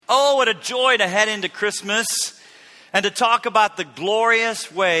Oh, what a joy to head into Christmas and to talk about the glorious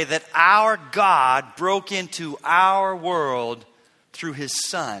way that our God broke into our world through his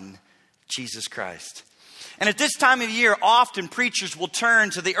Son, Jesus Christ. And at this time of year, often preachers will turn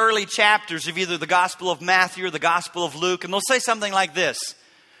to the early chapters of either the Gospel of Matthew or the Gospel of Luke, and they'll say something like this.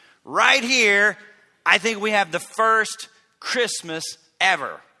 Right here, I think we have the first Christmas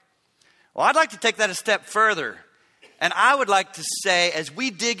ever. Well, I'd like to take that a step further. And I would like to say, as we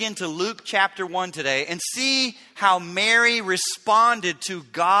dig into Luke chapter 1 today and see how Mary responded to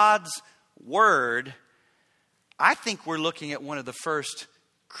God's word, I think we're looking at one of the first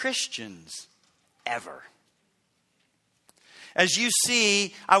Christians ever. As you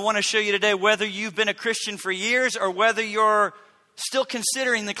see, I want to show you today whether you've been a Christian for years or whether you're still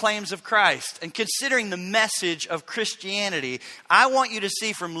considering the claims of Christ and considering the message of Christianity. I want you to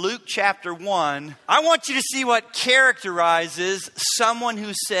see from Luke chapter 1, I want you to see what characterizes someone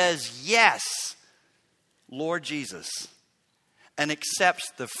who says, yes, Lord Jesus, and accepts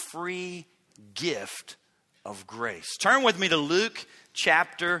the free gift of grace. Turn with me to Luke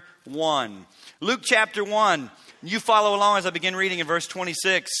chapter 1. Luke chapter 1. You follow along as I begin reading in verse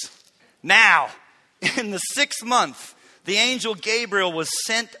 26. Now, in the 6th month, the angel Gabriel was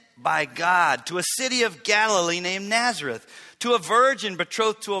sent by God to a city of Galilee named Nazareth, to a virgin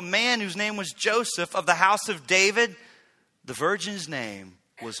betrothed to a man whose name was Joseph of the house of David. The virgin's name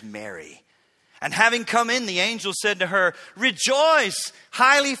was Mary. And having come in, the angel said to her, "Rejoice,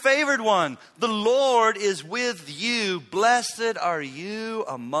 highly favored one. The Lord is with you. Blessed are you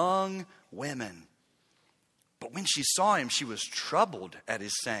among women." But when she saw him, she was troubled at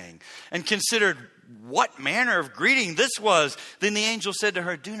his saying and considered what manner of greeting this was. Then the angel said to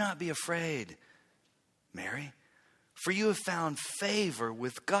her, "Do not be afraid, Mary, for you have found favor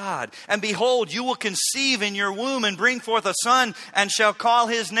with God. And behold, you will conceive in your womb and bring forth a son and shall call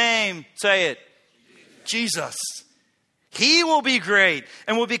his name," say it, Jesus. "He will be great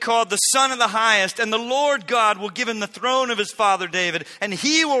and will be called the Son of the Highest. And the Lord God will give him the throne of his father David. And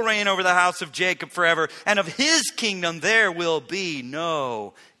he will reign over the house of Jacob forever. And of his kingdom there will be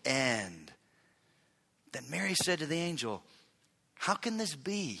no end." Then Mary said to the angel, "How can this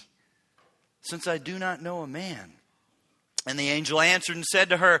be, since I do not know a man?" And the angel answered and said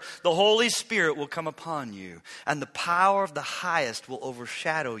to her, "The Holy Spirit will come upon you, and the power of the Highest will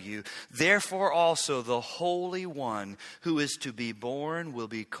overshadow you. Therefore also the Holy One who is to be born will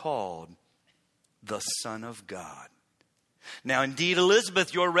be called the Son of God. Now indeed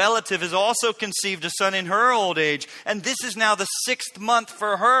Elizabeth, your relative, has also conceived a son in her old age, and this is now the 6th month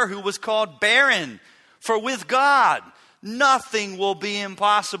for her who was called barren. For with God nothing will be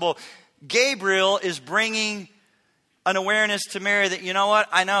impossible." Gabriel is bringing an awareness to Mary that, you know what?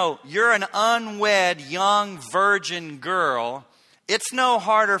 I know you're an unwed young virgin girl. It's no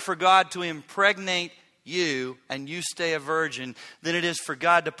harder for God to impregnate you and you stay a virgin than it is for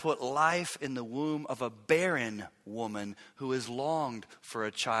God to put life in the womb of a barren woman who has longed for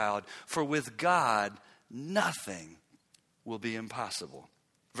a child. For with God, nothing will be impossible.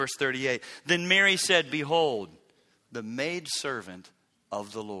 Verse 38, then Mary said, "Behold, the maidservant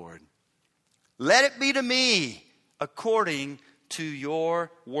of the Lord. Let it be to me according to your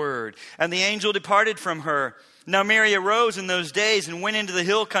word." And the angel departed from her. Now Mary arose in those days and went into the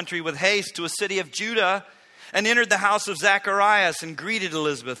hill country with haste to a city of Judah and entered the house of Zacharias and greeted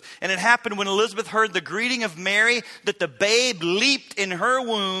Elizabeth. And it happened when Elizabeth heard the greeting of Mary that the babe leaped in her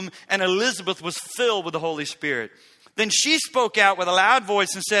womb, and Elizabeth was filled with the Holy Spirit. Then she spoke out with a loud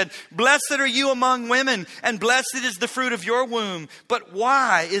voice and said, "Blessed are you among women, and blessed is the fruit of your womb. But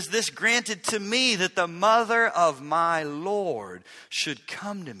why is this granted to me, that the mother of my Lord should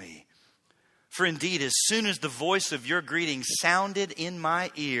come to me? For indeed, as soon as the voice of your greeting sounded in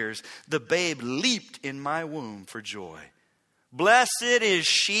my ears, the babe leaped in my womb for joy. Blessed is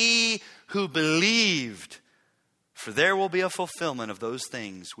she who believed, for there will be a fulfillment of those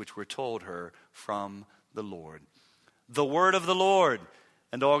things which were told her from the Lord." The word of the Lord.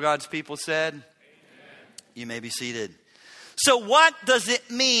 And all God's people said, Amen. You may be seated. So what does it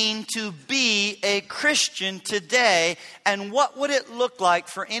mean to be a Christian today? And what would it look like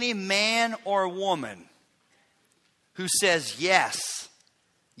for any man or woman who says yes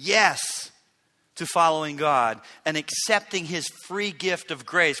to following God and accepting his free gift of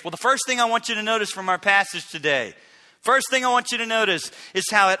grace? Well, the first thing I want you to notice from our passage today, first thing I want you to notice is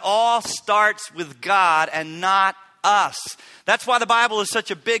how it all starts with God and not us. That's why the Bible is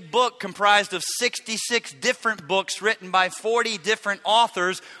such a big book comprised of 66 different books written by 40 different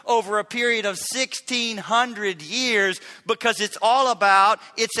authors over a period of 1,600 years, because it's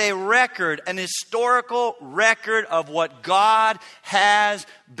a record, an historical record of what God has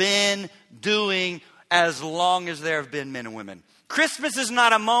been doing as long as there have been men and women. Christmas is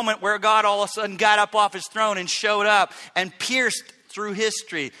not a moment where God all of a sudden got up off his throne and showed up and pierced through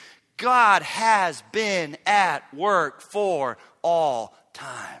history. God has been at work for all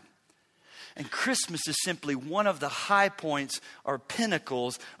time. And Christmas is simply one of the high points or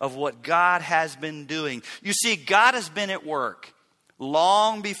pinnacles of what God has been doing. You see, God has been at work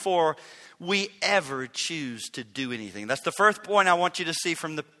long before we ever choose to do anything. That's the first point I want you to see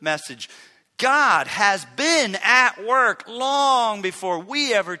from the message. God has been at work long before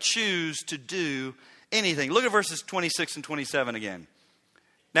we ever choose to do anything. Look at verses 26 and 27 again.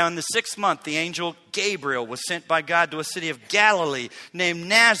 Now in the 6th month, the angel Gabriel was sent by God to a city of Galilee named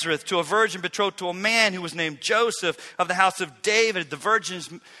Nazareth, to a virgin betrothed to a man who was named Joseph of the house of David. The virgin's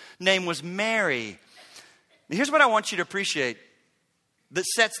name was Mary. And here's what I want you to appreciate that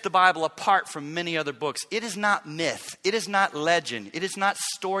sets the Bible apart from many other books. It is not myth. It is not legend. It is not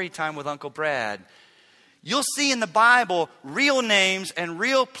story time with Uncle Brad. You'll see in the Bible real names and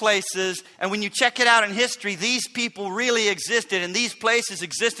real places. And when you check it out in history, these people really existed and these places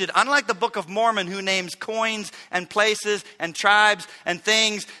existed. Unlike the Book of Mormon, who names coins and places and tribes and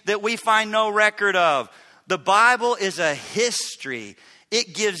things that we find no record of. The Bible is a history.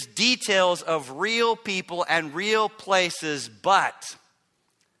 It gives details of real people and real places, but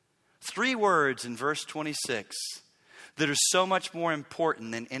 3 words in verse 26 that are so much more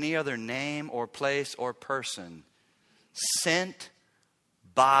important than any other name or place or person. Sent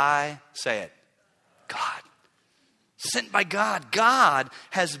by, say it, God. Sent by God. God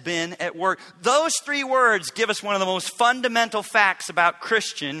has been at work. Those 3 words give us one of the most fundamental facts about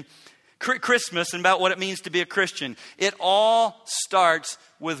Christmas and about what it means to be a Christian. It all starts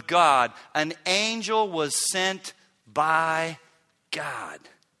with God. An angel was sent by God.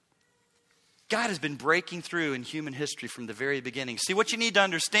 God has been breaking through in human history from the very beginning. See, what you need to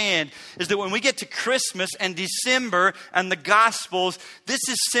understand is that when we get to Christmas and December and the Gospels, this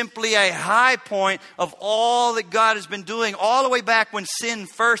is simply a high point of all that God has been doing all the way back when sin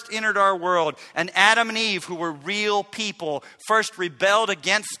first entered our world. And Adam and Eve, who were real people, first rebelled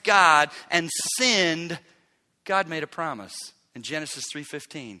against God and sinned. God made a promise. In Genesis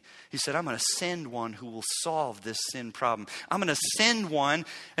 3:15, he said, I'm going to send one who will solve this sin problem. I'm going to send one.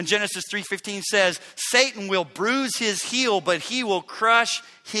 And Genesis 3:15 says, Satan will bruise his heel, but he will crush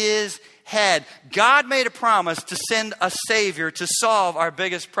his head. God made a promise to send a Savior to solve our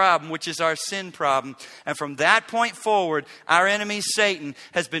biggest problem, which is our sin problem. And from that point forward, our enemy Satan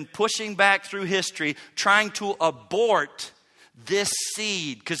has been pushing back through history, trying to abort this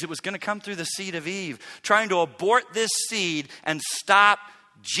seed, because it was going to come through the seed of Eve, trying to abort this seed and stop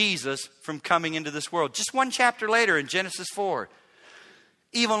Jesus from coming into this world. Just 1 chapter later in Genesis 4,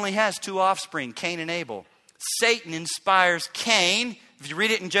 Eve only has 2 offspring, Cain and Abel. Satan inspires Cain. If you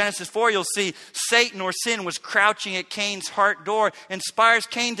read it in Genesis 4, you'll see Satan or sin was crouching at Cain's heart door, inspires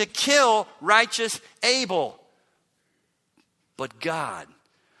Cain to kill righteous Abel. But God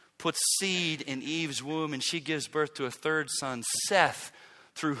puts seed in Eve's womb, and she gives birth to a 3rd son, Seth,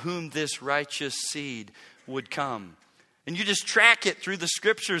 through whom this righteous seed would come. And you just track it through the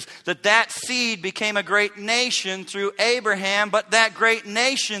scriptures that seed became a great nation through Abraham, but that great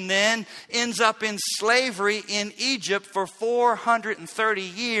nation then ends up in slavery in Egypt for 430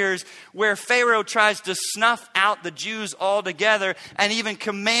 years, where Pharaoh tries to snuff out the Jews altogether and even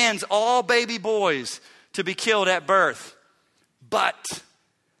commands all baby boys to be killed at birth. But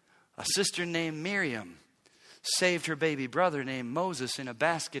a sister named Miriam saved her baby brother named Moses in a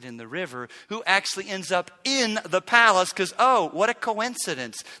basket in the river, who actually ends up in the palace because, what a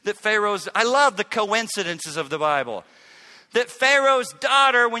coincidence that I love the coincidences of the Bible. That Pharaoh's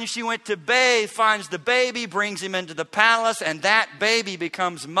daughter, when she went to bathe, finds the baby, brings him into the palace, and that baby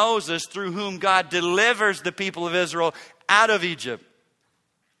becomes Moses, through whom God delivers the people of Israel out of Egypt.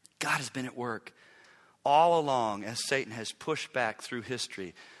 God has been at work all along as Satan has pushed back through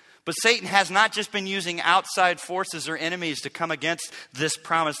history. But Satan has not just been using outside forces or enemies to come against this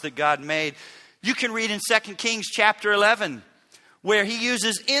promise that God made. You can read in 2 Kings chapter 11, where he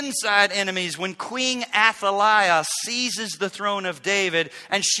uses inside enemies when Queen Athaliah seizes the throne of David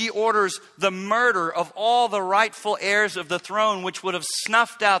and she orders the murder of all the rightful heirs of the throne, which would have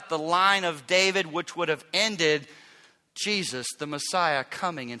snuffed out the line of David, which would have ended Jesus, the Messiah,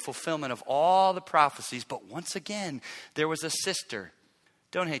 coming in fulfillment of all the prophecies. But once again, there was a sister.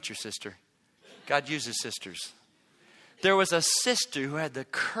 Don't hate your sister. God uses sisters. there was a sister who had the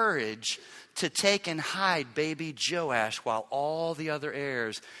courage to take and hide baby Joash while all the other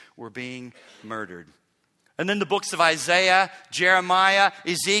heirs were being murdered. And then the books of Isaiah, Jeremiah,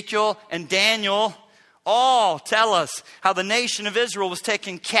 Ezekiel, and Daniel all tell us how the nation of Israel was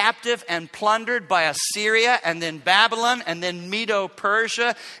taken captive and plundered by Assyria and then Babylon and then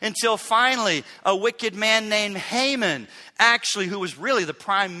Medo-Persia until finally a wicked man named Haman, actually who was really the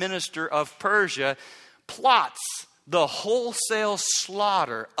prime minister of Persia, plots the wholesale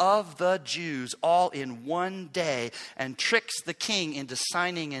slaughter of the Jews all in one day and tricks the king into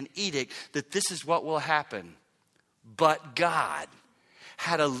signing an edict that this is what will happen. But God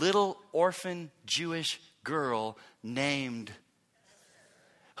had a little orphan Jewish girl named,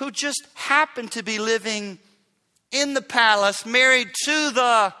 who just happened to be living in the palace, married to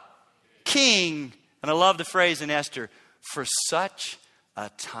the king. And I love the phrase in Esther, for such a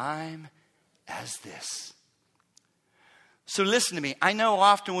time as this. So listen to me. I know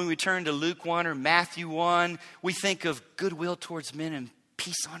often when we turn to Luke 1 or Matthew 1, we think of goodwill towards men and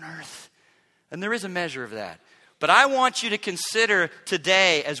peace on earth. And there is a measure of that. But I want you to consider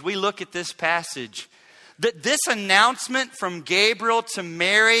today, as we look at this passage, that this announcement from Gabriel to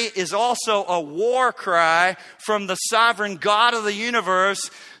Mary is also a war cry from the sovereign God of the universe,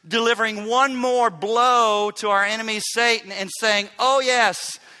 delivering one more blow to our enemy Satan and saying, oh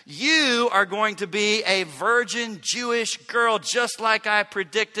yes, you are going to be a virgin Jewish girl just like I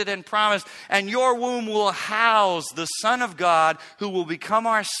predicted and promised. And your womb will house the Son of God who will become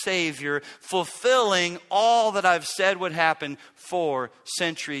our Savior, fulfilling all that I've said would happen for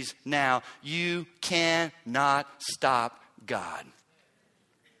centuries now. You cannot stop God.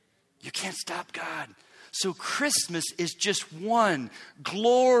 You can't stop God. So Christmas is just one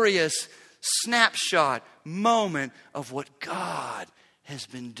glorious snapshot moment of what God has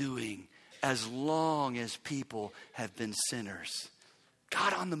been doing as long as people have been sinners.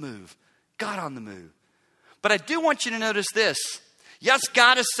 God on the move. God on the move. But I do want you to notice this. Yes,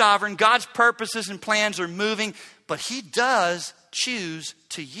 God is sovereign. God's purposes and plans are moving, but He does choose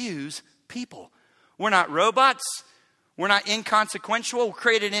to use people. We're not robots. We're not inconsequential. We're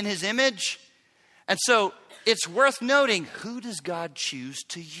created in His image. And so it's worth noting, who does God choose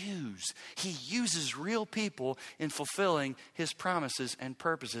to use? He uses real people in fulfilling His promises and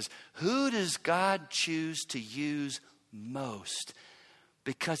purposes. Who does God choose to use most?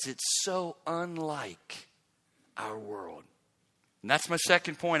 Because it's so unlike our world. And that's my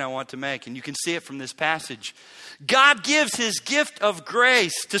second point I want to make, and you can see it from this passage. God gives His gift of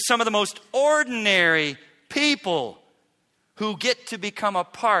grace to some of the most ordinary people who get to become a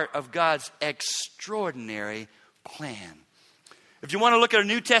part of God's extraordinary plan. If you want to look at a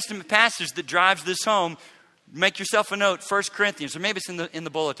New Testament passage that drives this home, make yourself a note, 1 Corinthians, or maybe it's in the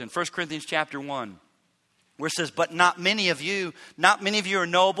bulletin, 1 Corinthians chapter 1, where it says, but not many of you are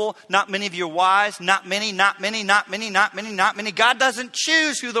noble, not many of you are wise, not many. God doesn't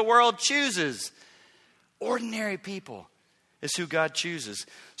choose who the world chooses. Ordinary people is who God chooses.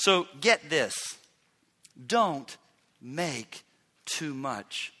 So get this, don't make too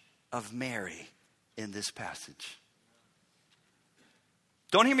much of Mary in this passage.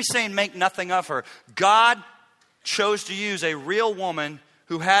 Don't hear me saying make nothing of her. God chose to use a real woman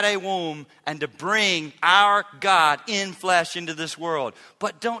who had a womb and to bring our God in flesh into this world.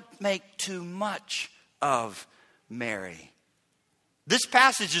 But don't make too much of Mary. This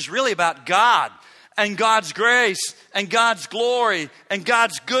passage is really about God and God's grace and God's glory and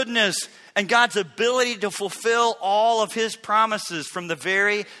God's goodness and God's ability to fulfill all of His promises from the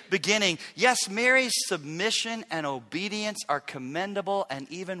very beginning. Yes, Mary's submission and obedience are commendable and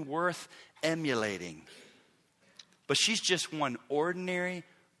even worth emulating. But she's just one ordinary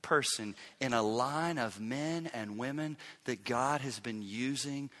person in a line of men and women that God has been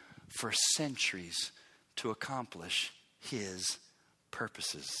using for centuries to accomplish His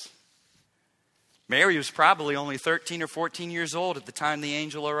purposes. Mary was probably only 13 or 14 years old at the time the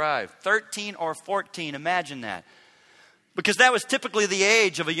angel arrived. 13 or 14, imagine that. Because that was typically the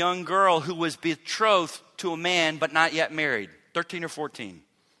age of a young girl who was betrothed to a man but not yet married. 13 or 14.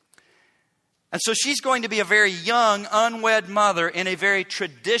 And so she's going to be a very young, unwed mother in a very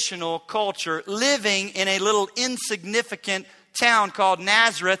traditional culture, living in a little insignificant town called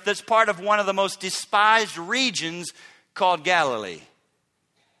Nazareth that's part of one of the most despised regions called Galilee.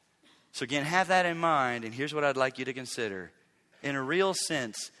 So again, have that in mind, and here's what I'd like you to consider. In a real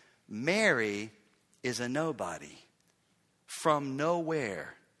sense, Mary is a nobody from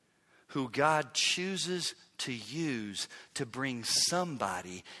nowhere who God chooses to use to bring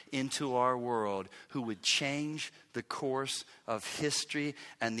somebody into our world who would change the course of history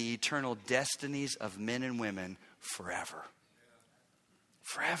and the eternal destinies of men and women forever.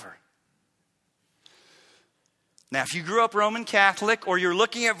 Forever. Now, if you grew up Roman Catholic or you're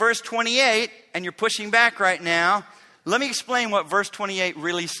looking at verse 28 and you're pushing back right now, let me explain what verse 28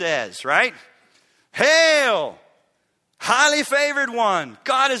 really says, right? Hail, highly favored one.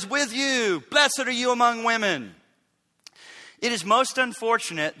 God is with you. Blessed are you among women. It is most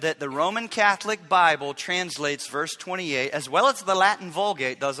unfortunate that the Roman Catholic Bible translates verse 28, as well as the Latin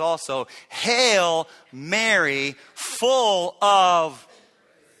Vulgate does also, Hail Mary, full of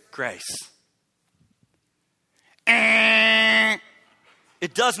grace. It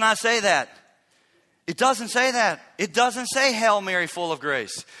does not say that. It doesn't say that. It doesn't say Hail Mary, full of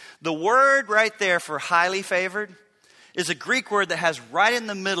grace. The word right there for highly favored is a Greek word that has right in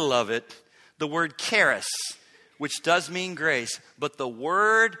the middle of it the word charis, which does mean grace. But the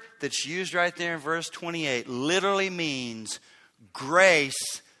word that's used right there in verse 28 literally means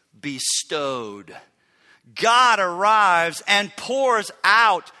grace bestowed. God arrives and pours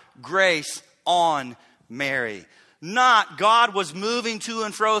out grace on Mary. Not God was moving to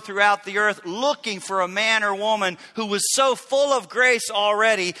and fro throughout the earth looking for a man or woman who was so full of grace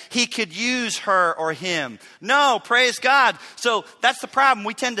already he could use her or him. No, praise God. So that's the problem.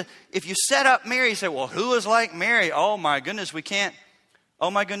 We tend to, if you set up Mary, you say, well, who is like Mary? Oh my goodness, we can't. Oh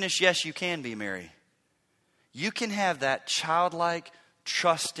my goodness, yes, you can be Mary. You can have that childlike,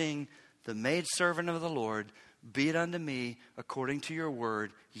 trusting, the maidservant of the Lord, be it unto me according to your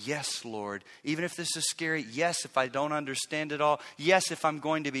word. Yes, Lord. Even if this is scary. Yes, if I don't understand it all. Yes, if I'm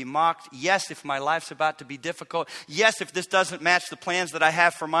going to be mocked. Yes, if my life's about to be difficult. Yes, if this doesn't match the plans that I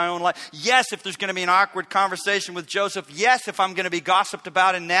have for my own life. Yes, if there's going to be an awkward conversation with Joseph. Yes, if I'm going to be gossiped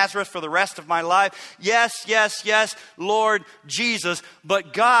about in Nazareth for the rest of my life. Yes, yes, yes, Lord Jesus.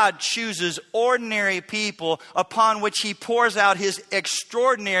 But God chooses ordinary people upon which he pours out his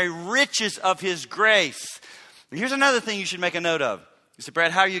extraordinary riches of his grace. And here's another thing you should make a note of. You say,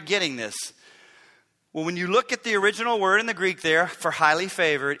 Brad, how are you getting this? Well, when you look at the original word in the Greek there for highly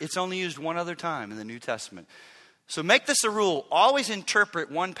favored, it's only used one other time in the New Testament. So make this a rule. Always interpret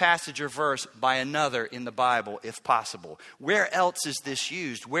one passage or verse by another in the Bible if possible. Where else is this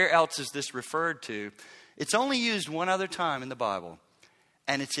used? Where else is this referred to? It's only used one other time in the Bible.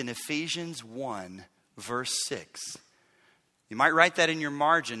 And it's in Ephesians 1, verse 6. You might write that in your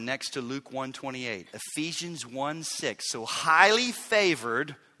margin next to Luke 1:28. Ephesians 1:6. So highly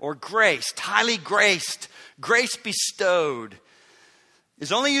favored or graced, highly graced, grace bestowed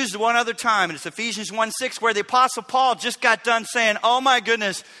is only used one other time. And it's Ephesians 1:6 where the Apostle Paul just got done saying, oh my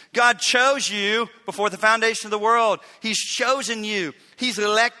goodness, God chose you before the foundation of the world. He's chosen you. He's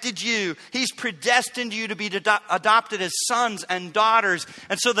elected you. He's predestined you to be adopted as sons and daughters.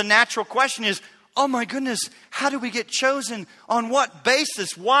 And so the natural question is, oh my goodness, how do we get chosen? On what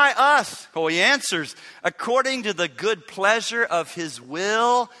basis? Why us? Well, he answers, according to the good pleasure of his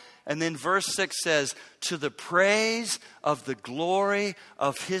will. And then verse 6 says, to the praise of the glory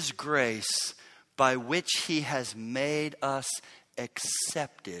of his grace, by which he has made us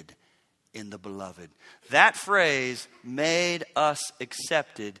accepted in the beloved. That phrase, made us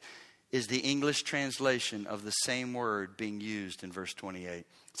accepted, is the English translation of the same word being used in verse 28.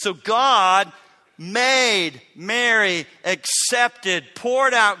 So God made Mary accepted,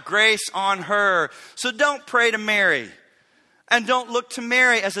 poured out grace on her. So don't pray to Mary. And don't look to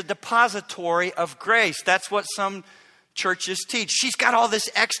Mary as a depository of grace. That's what some churches teach. She's got all this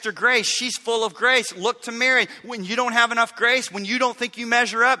extra grace. She's full of grace. Look to Mary. When you don't have enough grace, when you don't think you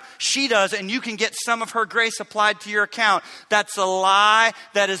measure up, she does, and you can get some of her grace applied to your account. That's a lie.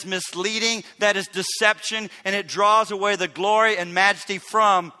 That is misleading. That is deception, and it draws away the glory and majesty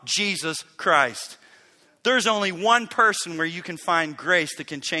from Jesus Christ. There's only one person where you can find grace that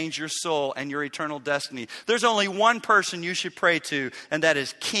can change your soul and your eternal destiny. There's only one person you should pray to, and that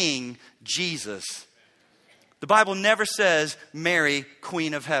is King Jesus. The Bible never says, Mary,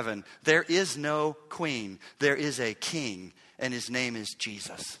 Queen of Heaven. There is no queen. There is a king, and his name is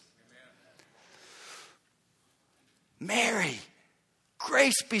Jesus. Mary,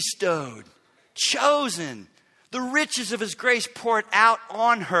 grace bestowed, chosen, the riches of his grace poured out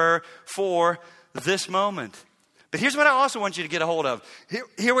on her for this moment. But here's what I also want you to get a hold of.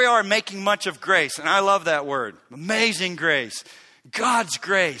 Here we are making much of grace, and I love that word. Amazing grace. God's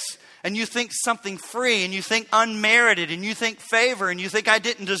grace. And you think something free, and you think unmerited, and you think favor, and you think I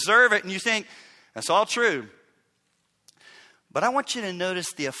didn't deserve it, and you think, that's all true. But I want you to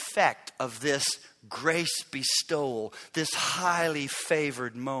notice the effect of this grace bestowal, this highly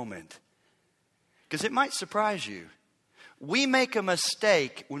favored moment. Because it might surprise you. We make a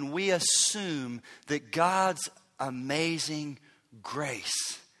mistake when we assume that God's amazing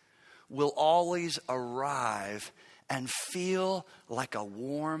grace will always arrive and feel like a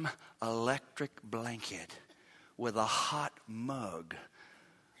warm electric blanket with a hot mug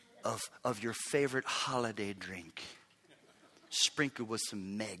of your favorite holiday drink, sprinkled with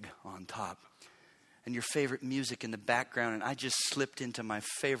some Meg on top, and your favorite music in the background. And I just slipped into my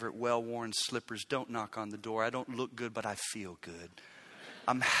favorite well-worn slippers. Don't knock on the door. I don't look good, but I feel good.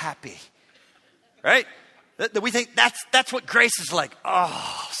 I'm happy. Right? We think that's what grace is like.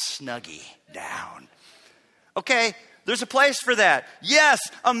 Oh, snuggie down. Okay, there's a place for that. Yes,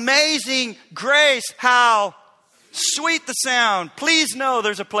 amazing grace. How sweet the sound. Please know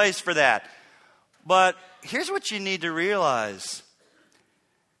there's a place for that. But here's what you need to realize.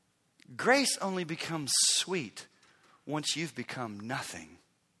 Grace only becomes sweet once you've become nothing.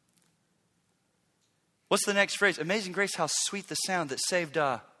 What's the next phrase? Amazing grace, how sweet the sound that saved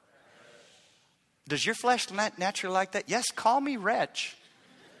Does your flesh naturally like that? Yes, call me wretch.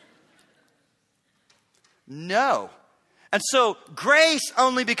 No. And so grace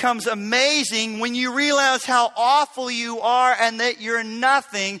only becomes amazing when you realize how awful you are and that you're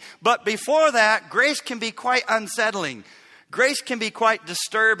nothing. But before that, grace can be quite unsettling. Grace can be quite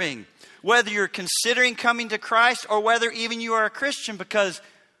disturbing. Whether you're considering coming to Christ or whether even you are a Christian, because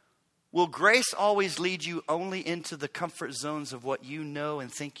will grace always lead you only into the comfort zones of what you know and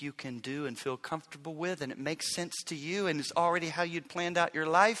think you can do and feel comfortable with, and it makes sense to you and it's already how you'd planned out your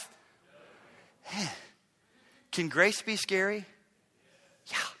life? Can grace be scary?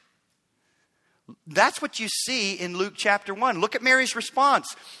 Yeah. That's what you see in Luke chapter 1. Look at Mary's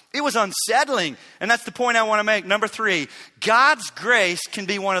response. It was unsettling. And that's the point I want to make. Number 3, God's grace can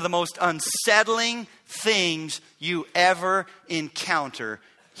be one of the most unsettling things you ever encounter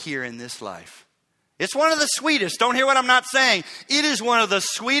here in this life. It's one of the sweetest. Don't hear what I'm not saying. It is one of the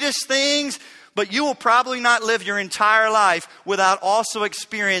sweetest things, but you will probably not live your entire life without also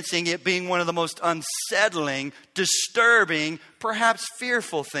experiencing it being one of the most unsettling, disturbing, perhaps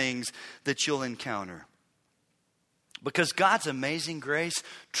fearful things that you'll encounter. Because God's amazing grace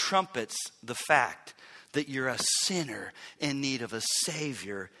trumpets the fact that you're a sinner in need of a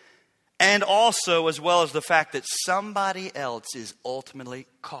Savior, and also as well as the fact that somebody else is ultimately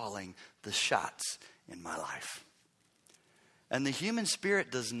calling the shots in my life. And the human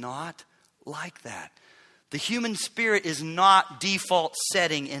spirit does not like that. The human spirit is not default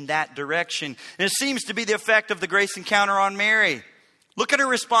setting in that direction. And it seems to be the effect of the grace encounter on Mary. Look at her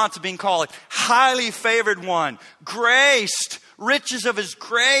response of being called highly favored one. Graced, riches of his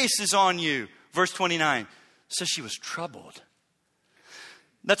grace is on you. Verse 29 says she was troubled.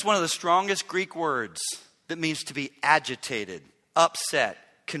 That's one of the strongest Greek words that means to be agitated, upset,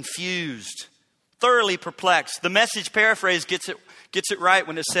 confused, thoroughly perplexed. The Message paraphrase gets it right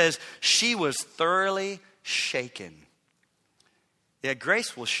when it says she was thoroughly shaken. Yeah,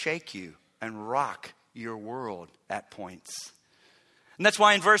 grace will shake you and rock your world at points. And that's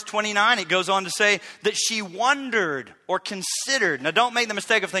why in verse 29 it goes on to say that she wondered or considered. Now don't make the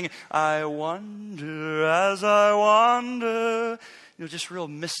mistake of thinking, I wonder as I wonder. Just real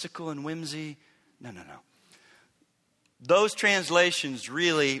mystical and whimsy. No. Those translations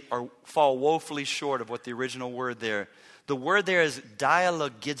really fall woefully short of what the original word there. The word there is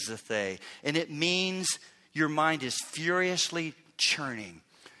dialogizothe, and it means your mind is furiously churning.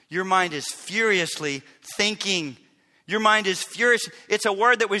 Your mind is furiously thinking. Your mind is furious. It's a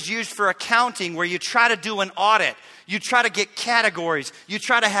word that was used for accounting, where you try to do an audit. You try to get categories. You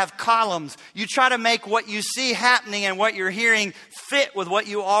try to have columns. You try to make what you see happening and what you're hearing fit with what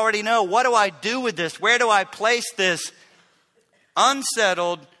you already know. What do I do with this? Where do I place this?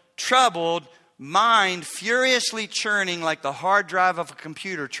 Unsettled, troubled mind, furiously churning like the hard drive of a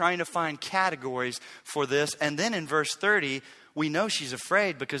computer, trying to find categories for this. And then in verse 30, we know she's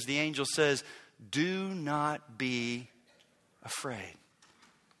afraid because the angel says, do not be afraid.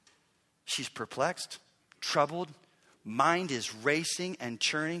 She's perplexed, troubled. Mind is racing and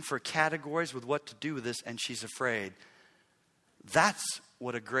churning for categories with what to do with this, and she's afraid. That's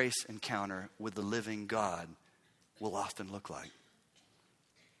what a grace encounter with the living God will often look like.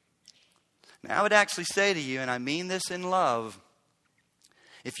 Now, I would actually say to you, and I mean this in love,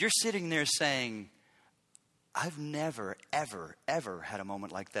 if you're sitting there saying, I've never, ever, ever had a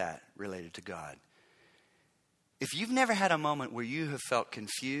moment like that related to God. If you've never had a moment where you have felt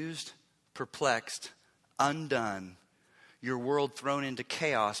confused, perplexed, undone, your world thrown into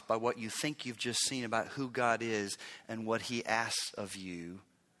chaos by what you think you've just seen about who God is and what He asks of you,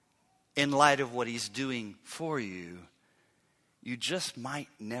 in light of what He's doing for you, you just might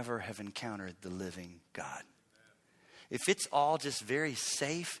never have encountered the living God. If it's all just very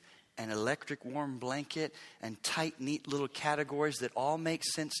safe and electric warm blanket and tight, neat little categories that all make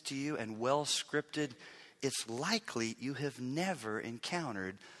sense to you and well scripted, it's likely you have never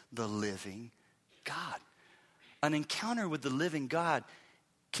encountered the living God. An encounter with the living God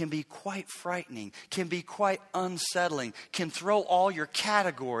can be quite frightening, can be quite unsettling, can throw all your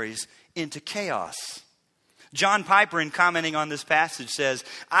categories into chaos. John Piper, in commenting on this passage, says,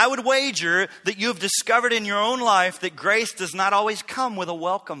 I would wager that you have discovered in your own life that grace does not always come with a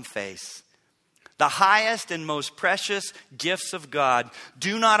welcome face. The highest and most precious gifts of God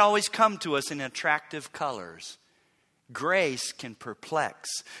do not always come to us in attractive colors. Grace can perplex.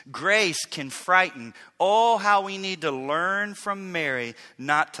 Grace can frighten. Oh, how we need to learn from Mary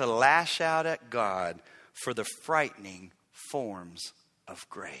not to lash out at God for the frightening forms of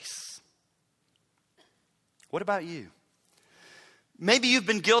grace. What about you? Maybe you've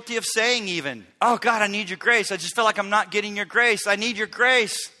been guilty of saying even, oh God, I need your grace. I just feel like I'm not getting your grace. I need your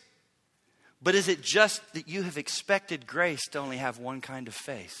grace. But is it just that you have expected grace to only have one kind of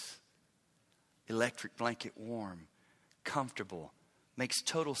face? Electric blanket warm, comfortable, makes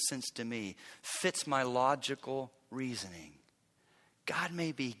total sense to me, fits my logical reasoning. God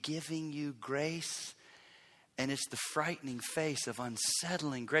may be giving you grace, and it's the frightening face of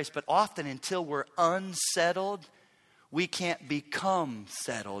unsettling grace. But often until we're unsettled, we can't become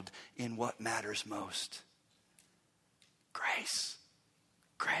settled in what matters most. Grace.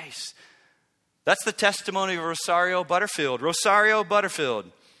 Grace. That's the testimony of Rosario Butterfield. Rosario Butterfield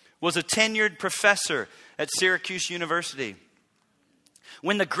was a tenured professor at Syracuse University.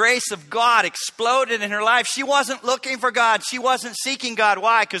 When the grace of God exploded in her life, she wasn't looking for God. She wasn't seeking God.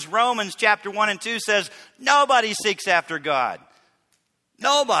 Why? Because Romans chapter 1 and 2 says, nobody seeks after God.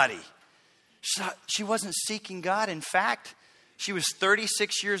 Nobody. She wasn't seeking God. In fact, she was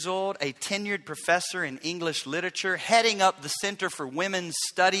 36 years old, a tenured professor in English literature, heading up the Center for Women's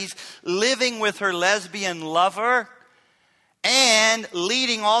Studies, living with her lesbian lover, and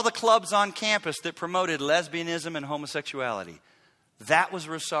leading all the clubs on campus that promoted lesbianism and homosexuality. That was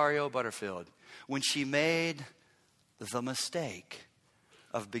Rosario Butterfield when she made the mistake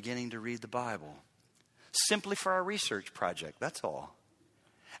of beginning to read the Bible. Simply for our research project, that's all.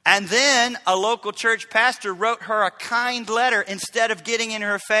 And then a local church pastor wrote her a kind letter. Instead of getting in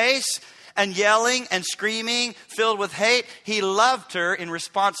her face and yelling and screaming, filled with hate, he loved her in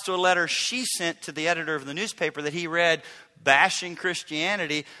response to a letter she sent to the editor of the newspaper that he read, bashing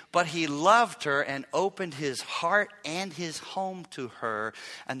Christianity, but he loved her and opened his heart and his home to her,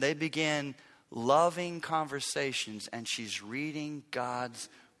 and they began loving conversations, and she's reading God's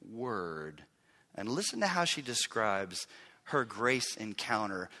word. And listen to how she describes her grace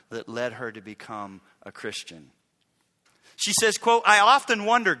encounter that led her to become a Christian. She says, quote, I often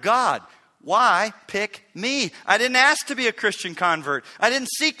wonder, God, why pick me? I didn't ask to be a Christian convert. I didn't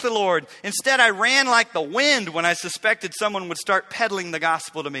seek the Lord. Instead, I ran like the wind when I suspected someone would start peddling the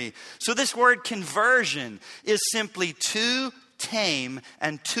gospel to me. So this word conversion is simply too tame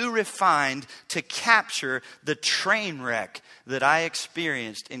and too refined to capture the train wreck that I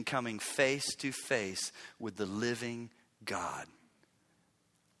experienced in coming face to face with the living God.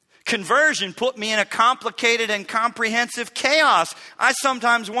 Conversion put me in a complicated and comprehensive chaos. I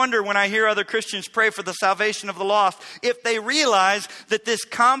sometimes wonder when I hear other Christians pray for the salvation of the lost, if they realize that this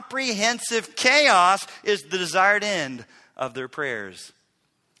comprehensive chaos is the desired end of their prayers.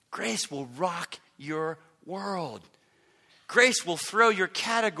 Grace will rock your world. Grace will throw your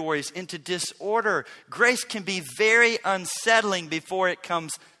categories into disorder. Grace can be very unsettling before it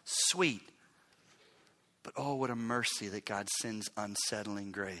comes sweet. But oh, what a mercy that God sends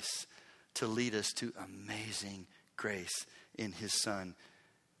unsettling grace to lead us to amazing grace in His Son.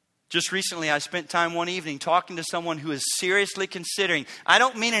 Just recently, I spent time one evening talking to someone who is seriously considering, I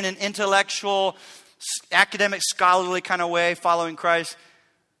don't mean in an intellectual, academic, scholarly kind of way, following Christ.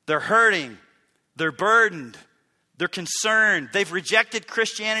 They're hurting. They're burdened. They're concerned. They've rejected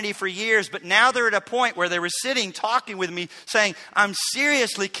Christianity for years, but now they're at a point where they were sitting talking with me saying, I'm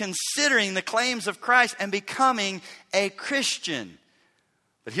seriously considering the claims of Christ and becoming a Christian.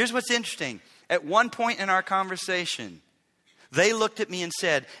 But here's what's interesting. At one point in our conversation, they looked at me and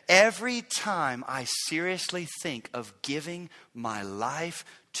said, every time I seriously think of giving my life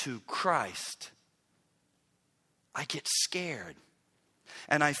to Christ, I get scared.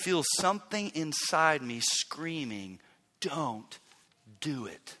 And I feel something inside me screaming, don't do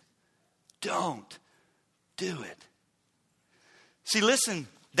it. Don't do it. See, listen,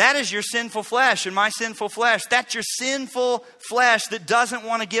 That is your sinful flesh and my sinful flesh. That's your sinful flesh that doesn't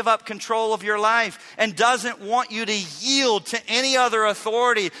want to give up control of your life and doesn't want you to yield to any other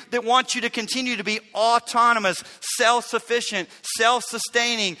authority, that wants you to continue to be autonomous, self-sufficient,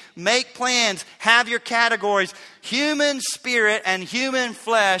 self-sustaining, make plans, have your categories. Human spirit and human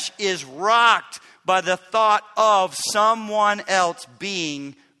flesh is rocked by the thought of someone else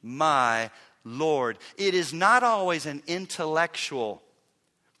being my Lord. It is not always an intellectual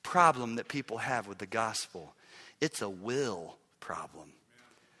problem that people have with the gospel. It's a will problem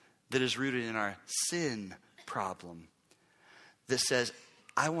that is rooted in our sin problem that says,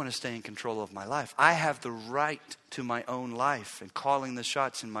 I want to stay in control of my life. I have the right to my own life and calling the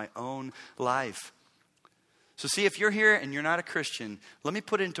shots in my own life. So see, if you're here and you're not a Christian, let me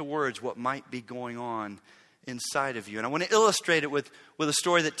put into words what might be going on inside of you. And I want to illustrate it with a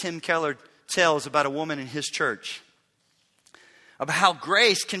story that Tim Keller tells about a woman in his church, about how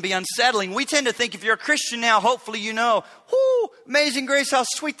grace can be unsettling. We tend to think if you're a Christian now, hopefully you know, amazing grace, how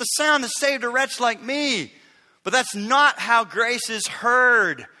sweet the sound that saved a wretch like me. But that's not how grace is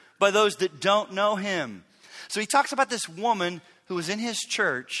heard by those that don't know him. So he talks about this woman who was in his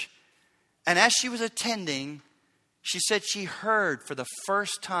church, and as she was attending, she said she heard for the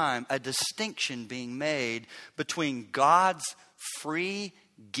first time a distinction being made between God's free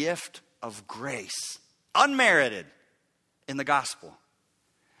gift of grace, unmerited, in the gospel,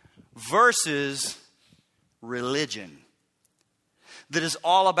 versus religion that is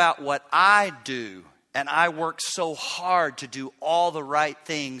all about what I do, and I work so hard to do all the right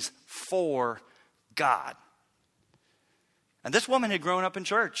things for God. And this woman had grown up in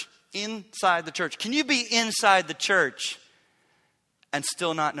church, inside the church. Can you be inside the church and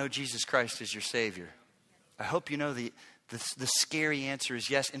still not know Jesus Christ as your Savior? I hope you know the scary answer is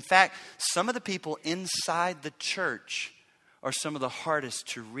yes. In fact, some of the people inside the church are some of the hardest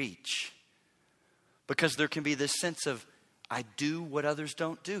to reach, because there can be this sense of, I do what others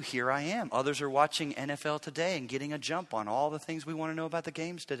don't do. Here I am. Others are watching NFL today and getting a jump on all the things we want to know about the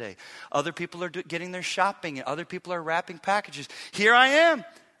games today. Other people are getting their shopping, and other people are wrapping packages. Here I am,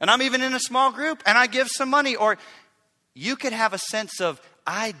 and I'm even in a small group, and I give some money. Or you could have a sense of,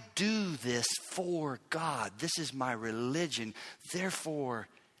 I do this for God. This is my religion. Therefore,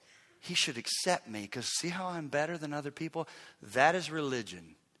 He should accept me, because see how I'm better than other people? That is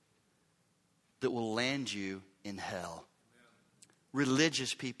religion that will land you in hell.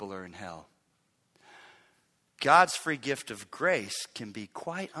 Religious people are in hell. God's free gift of grace can be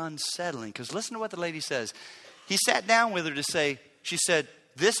quite unsettling, because listen to what the lady says. He sat down with her to say, she said,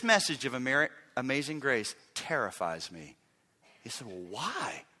 this message of amazing grace terrifies me. He said, well,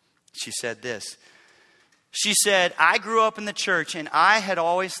 why? She said this. She said, I grew up in the church, and I had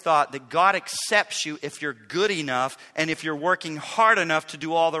always thought that God accepts you if you're good enough and if you're working hard enough to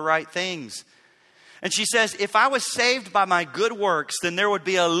do all the right things. And she says, if I was saved by my good works, then there would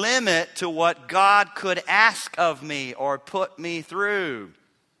be a limit to what God could ask of me or put me through.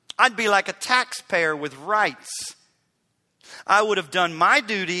 I'd be like a taxpayer with rights. I would have done my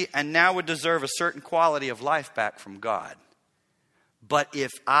duty and now would deserve a certain quality of life back from God. But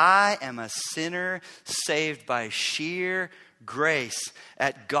if I am a sinner saved by sheer grace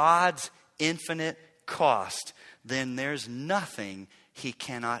at God's infinite cost, then there's nothing He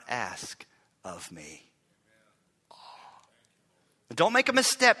cannot ask of me. Don't make a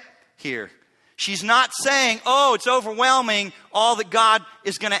misstep here. She's not saying, it's overwhelming, all that God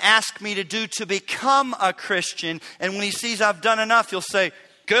is going to ask me to do to become a Christian. And when He sees I've done enough, He'll say,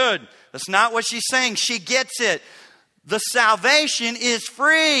 good. That's not what she's saying. She gets it. The salvation is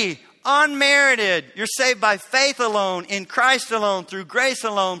free, unmerited. You're saved by faith alone, in Christ alone, through grace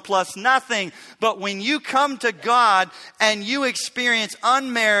alone, plus nothing. But when you come to God and you experience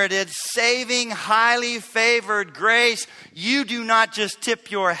unmerited, saving, highly favored grace, you do not just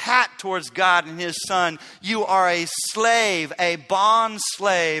tip your hat towards God and His Son. You are a slave, a bond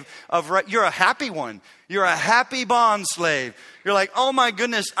slave you're a happy one. You're a happy bond slave. You're like, oh my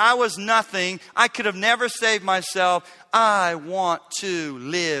goodness, I was nothing. I could have never saved myself. I want to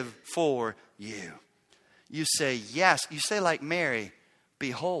live for you. You say, yes. You say like Mary,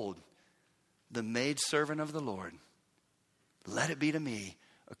 behold, the maidservant of the Lord. Let it be to me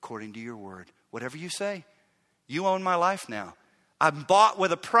according to your word. Whatever you say, you own my life now. I'm bought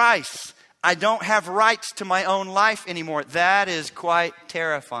with a price. I don't have rights to my own life anymore. That is quite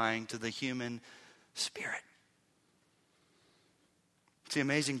terrifying to the human spirit. See,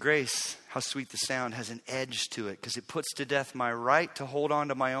 amazing grace, how sweet the sound, has an edge to it, because it puts to death my right to hold on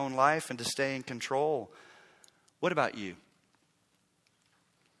to my own life and to stay in control. What about you?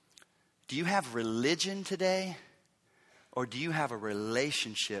 Do you have religion today Or do you have a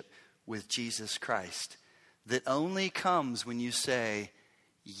relationship with Jesus Christ that only comes when you say,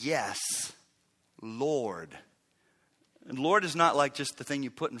 yes, Lord? And Lord is not like just the thing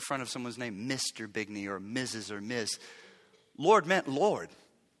you put in front of someone's name, Mr. Bigney or Mrs. or Ms. Lord meant Lord,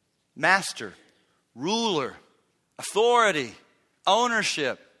 master, ruler, authority,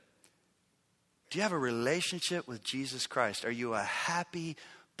 ownership. Do you have a relationship with Jesus Christ? Are you a happy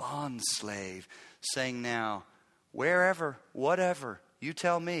bond slave saying now, wherever, whatever, you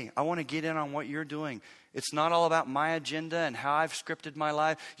tell me. I want to get in on what you're doing. It's not all about my agenda and how I've scripted my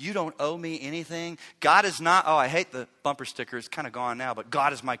life. You don't owe me anything. God is not, I hate the bumper sticker. It's kind of gone now, but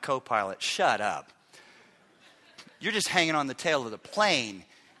God is my co-pilot. Shut up. You're just hanging on the tail of the plane.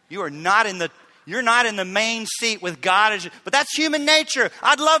 You're not in the main seat with God. But that's human nature.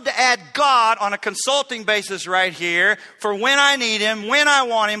 I'd love to add God on a consulting basis right here for when I need him, when I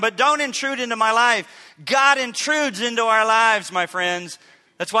want him, but don't intrude into my life. God intrudes into our lives, my friends.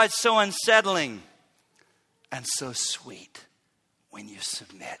 That's why it's so unsettling and so sweet when you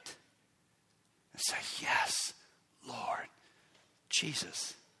submit and say, yes, Lord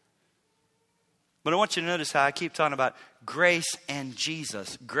Jesus. But I want you to notice how I keep talking about grace and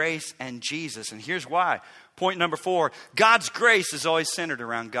Jesus. Grace and Jesus. And here's why. Point number 4. God's grace is always centered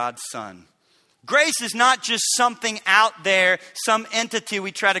around God's Son. Grace is not just something out there, some entity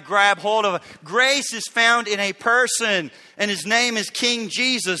we try to grab hold of. Grace is found in a person, and his name is King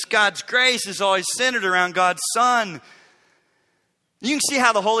Jesus. God's grace is always centered around God's Son. You can see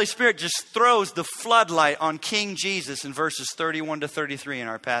how the Holy Spirit just throws the floodlight on King Jesus in verses 31 to 33 in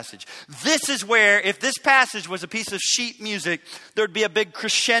our passage. This is where, if this passage was a piece of sheet music, there'd be a big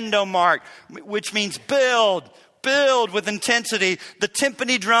crescendo mark, which means build with intensity. The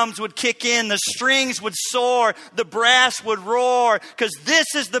timpani drums would kick in, the strings would soar, the brass would roar, because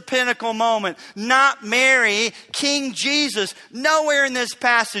this is the pinnacle moment. Not Mary, King Jesus. Nowhere in this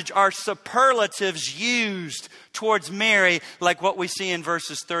passage are superlatives used towards Mary like what we see in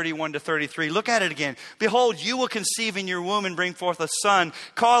verses 31 to 33. Look at it again. Behold, you will conceive in your womb and bring forth a son.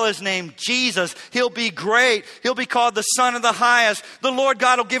 Call his name Jesus. He'll be great. He'll be called the Son of the Highest. The Lord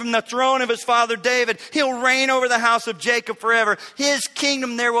God will give him the throne of his father David. He'll reign over the house of Jacob forever. His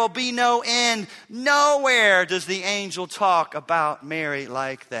kingdom there will be no end. Nowhere does the angel talk about Mary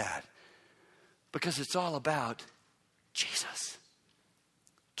like that. Because it's all about Jesus.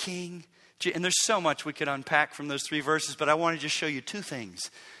 King. And there's so much we could unpack from those 3 verses, but I want to just show you 2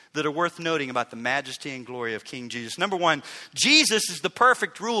 things that are worth noting about the majesty and glory of King Jesus. Number 1, Jesus is the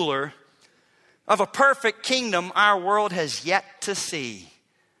perfect ruler of a perfect kingdom our world has yet to see.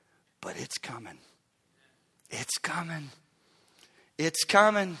 But it's coming. It's coming. It's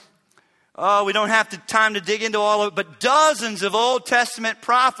coming. Oh, we don't have time to dig into all of it, but dozens of Old Testament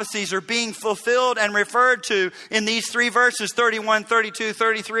prophecies are being fulfilled and referred to in these 3 verses, 31, 32,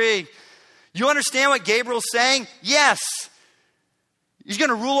 33. You understand what Gabriel's saying? Yes. He's going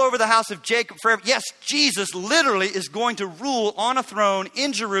to rule over the house of Jacob forever. Yes, Jesus literally is going to rule on a throne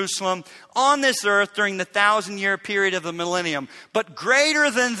in Jerusalem on this earth during the 1,000-year period of the millennium. But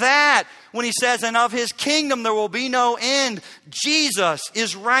greater than that, when he says, and of his kingdom there will be no end, Jesus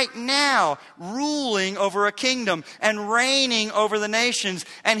is right now ruling over a kingdom and reigning over the nations.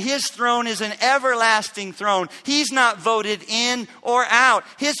 And his throne is an everlasting throne. He's not voted in or out.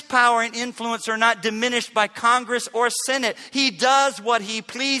 His power and influence are not diminished by Congress or Senate. He does what he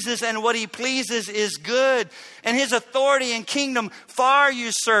pleases, and what he pleases is good. And his authority and kingdom far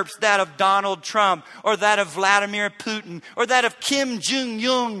usurps that of Donald Trump or that of Vladimir Putin or that of Kim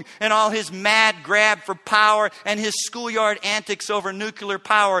Jong-un and all his mad grab for power and his schoolyard antics over nuclear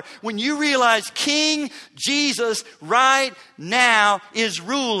power. When you realize King Jesus right now is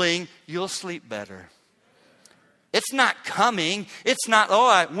ruling, you'll sleep better. It's not coming. It's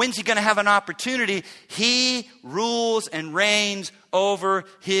not, when's he going to have an opportunity? He rules and reigns over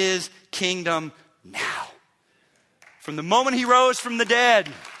his kingdom now. From the moment he rose from the dead,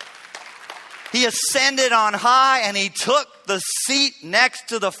 he ascended on high and he took the seat next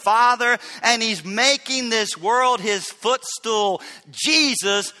to the Father, and he's making this world his footstool.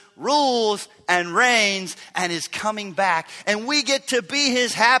 Jesus rules and reigns and is coming back. And we get to be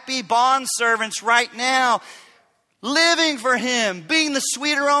his happy bondservants right now. Living for him, being the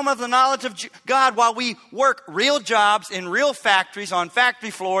sweet aroma of the knowledge of God while we work real jobs in real factories, on factory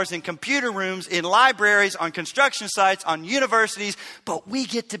floors, in computer rooms, in libraries, on construction sites, on universities. But we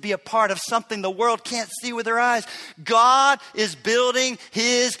get to be a part of something the world can't see with their eyes. God is building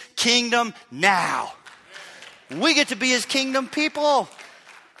his kingdom now. We get to be his kingdom people.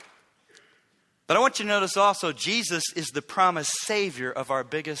 But I want you to notice also, Jesus is the promised Savior of our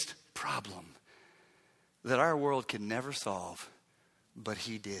biggest problem. that our world could never solve, but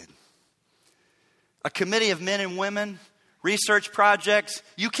he did. A committee of men and women, research projects.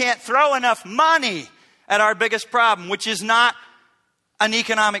 You can't throw enough money at our biggest problem, which is not an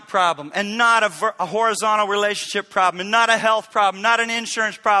economic problem and not a horizontal relationship problem and not a health problem, not an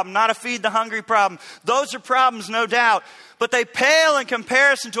insurance problem, not a feed the hungry problem. Those are problems, no doubt. But they pale in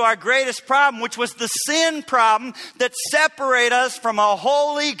comparison to our greatest problem, which was the sin problem that separate us from a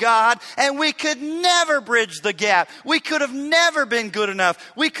holy God, and we could never bridge the gap. We could have never been good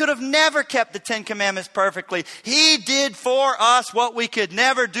enough. We could have never kept the Ten Commandments perfectly. He did for us what we could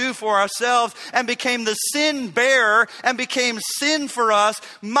never do for ourselves and became the sin bearer and became sin for us.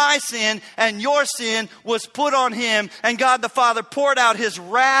 My sin and your sin was put on him, and God the Father poured out his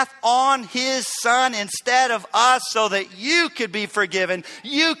wrath on his Son instead of us so that you could be forgiven,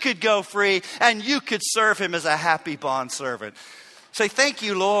 you could go free, and you could serve him as a happy bondservant. Say, thank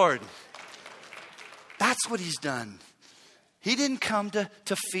you, Lord. That's what he's done. He didn't come to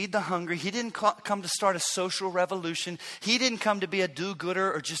feed the hungry. He didn't come to start a social revolution. He didn't come to be a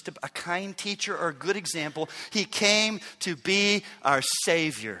do-gooder or just a kind teacher or a good example. He came to be our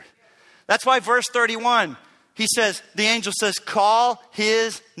Savior. That's why verse 31, he says, the angel says, call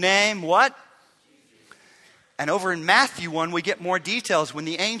his name what? And over in Matthew 1, we get more details. When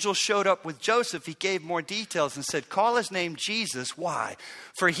the angel showed up with Joseph, he gave more details and said, call his name Jesus. Why?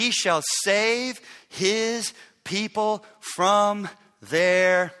 For he shall save his people from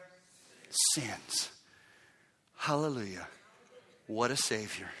their sins. Hallelujah. What a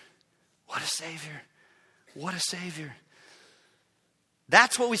Savior. What a Savior. What a Savior.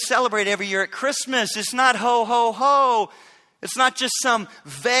 That's what we celebrate every year at Christmas. It's not ho, ho, ho. It's not just some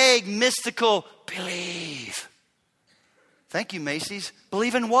vague, mystical believe. Thank you, Macy's.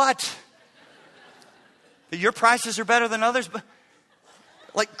 Believe in what? That your prices are better than others? But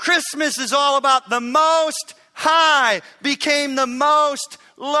like Christmas is all about the most high became the most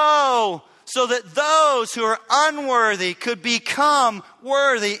low, so that those who are unworthy could become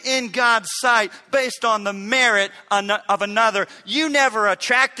worthy in God's sight based on the merit of another. You never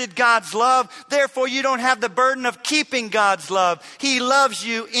attracted God's love, therefore you don't have the burden of keeping God's love. He loves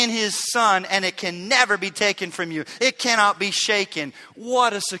you in his Son, and it can never be taken from you. It cannot be shaken.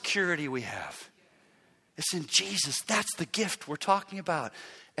 What a security we have. It's in Jesus. That's the gift we're talking about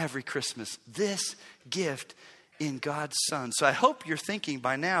every Christmas. This gift in God's Son. So I hope you're thinking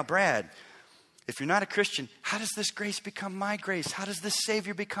by now, Brad, if you're not a Christian, how does this grace become my grace? How does this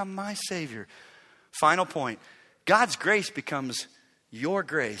Savior become my Savior? Final point. God's grace becomes your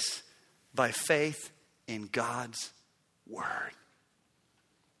grace by faith in God's Word.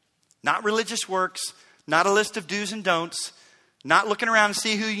 Not religious works, not a list of do's and don'ts, not looking around and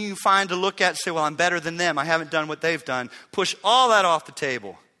see who you find to look at and say, well, I'm better than them. I haven't done what they've done. Push all that off the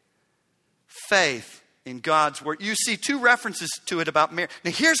table. Faith in God's Word. You see two references to it about Mary. Now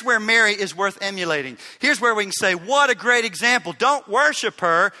here's where Mary is worth emulating. Here's where we can say, what a great example. Don't worship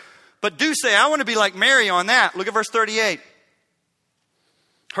her, but do say, I want to be like Mary on that. Look at verse 38.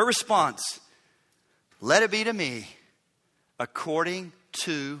 Her response, let it be to me according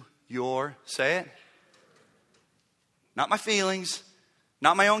to your, say it, not my feelings,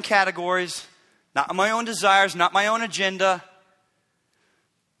 not my own categories, not my own desires, not my own agenda,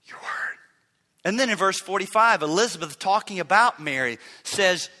 your word. And then in verse 45, Elizabeth, talking about Mary,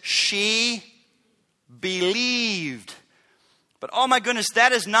 says she believed. But oh my goodness,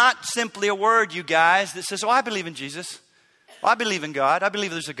 that is not simply a word, you guys, that says, oh, I believe in Jesus. Oh, I believe in God. I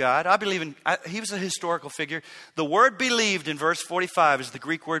believe there's a God. He was a historical figure. The word believed in verse 45 is the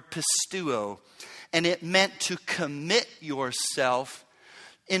Greek word pisteuo. And it meant to commit yourself.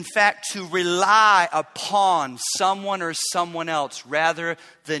 In fact, to rely upon someone or someone else rather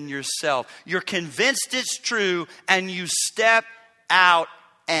than yourself. You're convinced it's true and you step out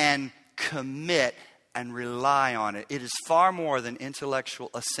and commit and rely on it. It is far more than intellectual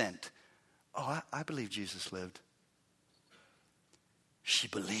assent. Oh, I believe Jesus lived. She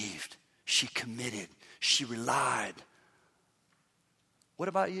believed. She committed. She relied. What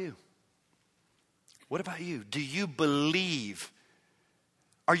about you? What about you? Do you believe?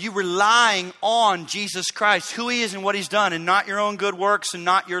 Are you relying on Jesus Christ, who he is and what he's done, and not your own good works and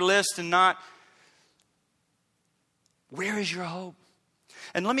not your list and not... Where is your hope?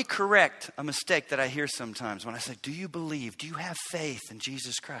 And let me correct a mistake that I hear sometimes when I say, do you believe? Do you have faith in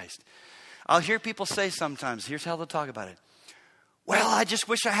Jesus Christ? I'll hear people say sometimes, here's how they'll talk about it. Well, I just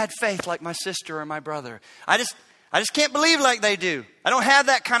wish I had faith like my sister or my brother. I just can't believe like they do. I don't have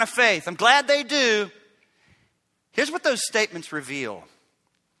that kind of faith. I'm glad they do. Here's what those statements reveal.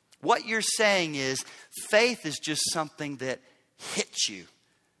 What you're saying is faith is just something that hits you.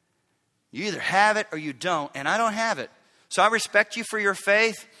 You either have it or you don't, and I don't have it. So I respect you for your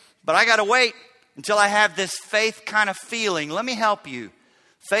faith, but I got to wait until I have this faith kind of feeling. Let me help you.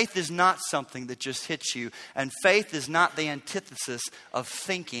 Faith is not something that just hits you, and faith is not the antithesis of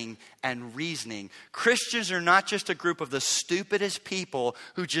thinking and reasoning. Christians are not just a group of the stupidest people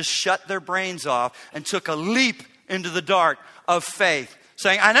who just shut their brains off and took a leap into the dark of faith,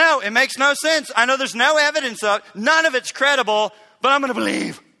 saying, I know, it makes no sense. I know there's no evidence of it. None of it's credible, but I'm going to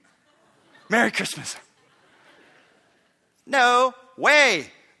believe. Merry Christmas. No way.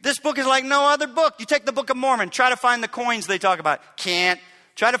 This book is like no other book. You take the Book of Mormon, try to find the coins they talk about. Can't.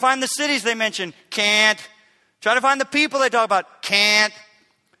 Try to find the cities they mention. Can't. Try to find the people they talk about. Can't.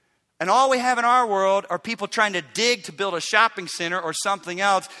 And all we have in our world are people trying to dig to build a shopping center or something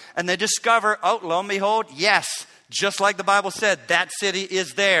else. And they discover, oh, lo and behold, yes, just like the Bible said, that city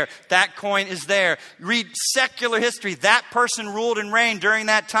is there. That coin is there. Read secular history. That person ruled and reigned during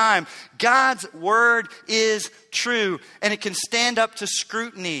that time. God's word is true, and it can stand up to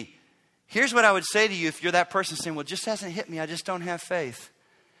scrutiny. Here's what I would say to you if you're that person saying, well, it just hasn't hit me. I just don't have faith.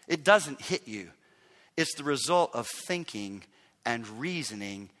 It doesn't hit you. It's the result of thinking and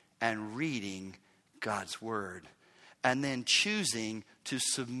reasoning and reading God's word. And then choosing to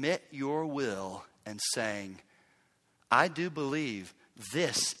submit your will and saying, I do believe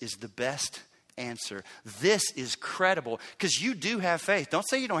this is the best answer. This is credible. Because you do have faith. Don't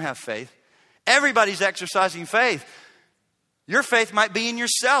say you don't have faith. Everybody's exercising faith. Your faith might be in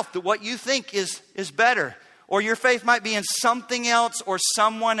yourself, that what you think is better. Or your faith might be in something else or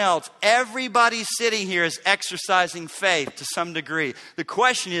someone else. Everybody sitting here is exercising faith to some degree. The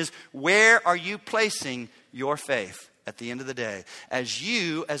question is, where are you placing your faith at the end of the day? As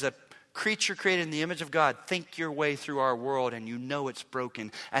you, as a creature created in the image of God, think your way through our world, and you know it's broken,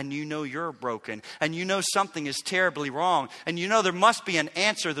 and you know you're broken, and you know something is terribly wrong, and you know there must be an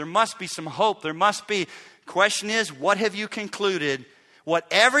answer, there must be some hope, there must be. Question is, what have you concluded?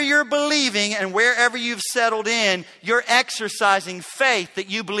 Whatever you're believing and wherever you've settled in, you're exercising faith that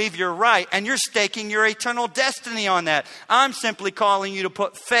you believe you're right, and you're staking your eternal destiny on that. I'm simply calling you to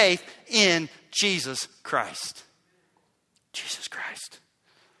put faith in Jesus Christ. Jesus Christ.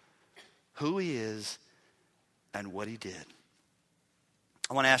 Who he is and what he did.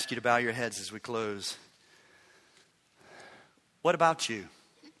 I want to ask you to bow your heads as we close. What about you?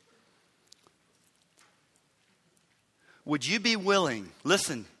 Would you be willing,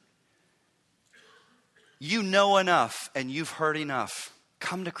 listen, you know enough and you've heard enough.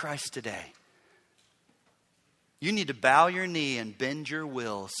 Come to Christ today. You need to bow your knee and bend your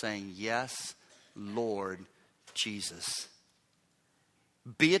will saying, yes, Lord Jesus.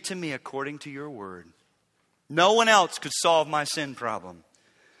 Be it to me according to your word. No one else could solve my sin problem.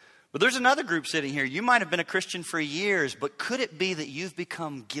 But there's another group sitting here. You might have been a Christian for years, but could it be that you've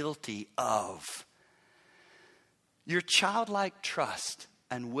become guilty of your childlike trust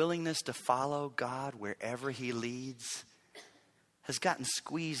and willingness to follow God wherever he leads has gotten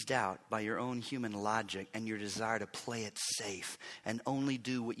squeezed out by your own human logic and your desire to play it safe and only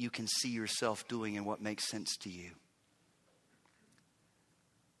do what you can see yourself doing and what makes sense to you?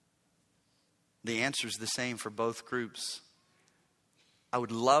 The answer is the same for both groups. I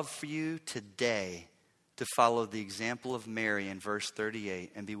would love for you today to follow the example of Mary in verse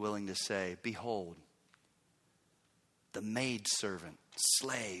 38 and be willing to say, behold, the maidservant,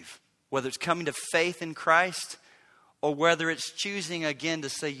 slave, whether it's coming to faith in Christ or whether it's choosing again to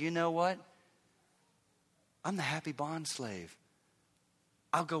say, you know what? I'm the happy bond slave.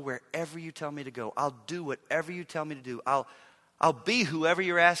 I'll go wherever you tell me to go. I'll do whatever you tell me to do. I'll be whoever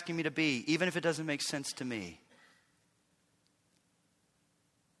you're asking me to be, even if it doesn't make sense to me.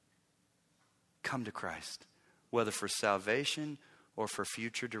 Come to Christ, whether for salvation or for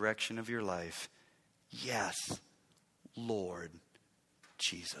future direction of your life. Yes, Lord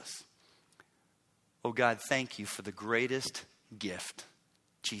Jesus. Oh God, thank you for the greatest gift,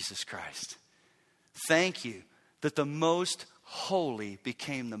 Jesus Christ. Thank you that the most holy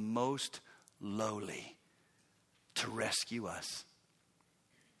became the most lowly to rescue us.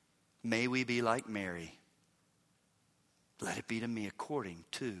 May we be like Mary. Let it be to me according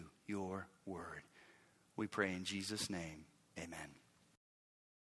to your word. We pray in Jesus' name. Amen.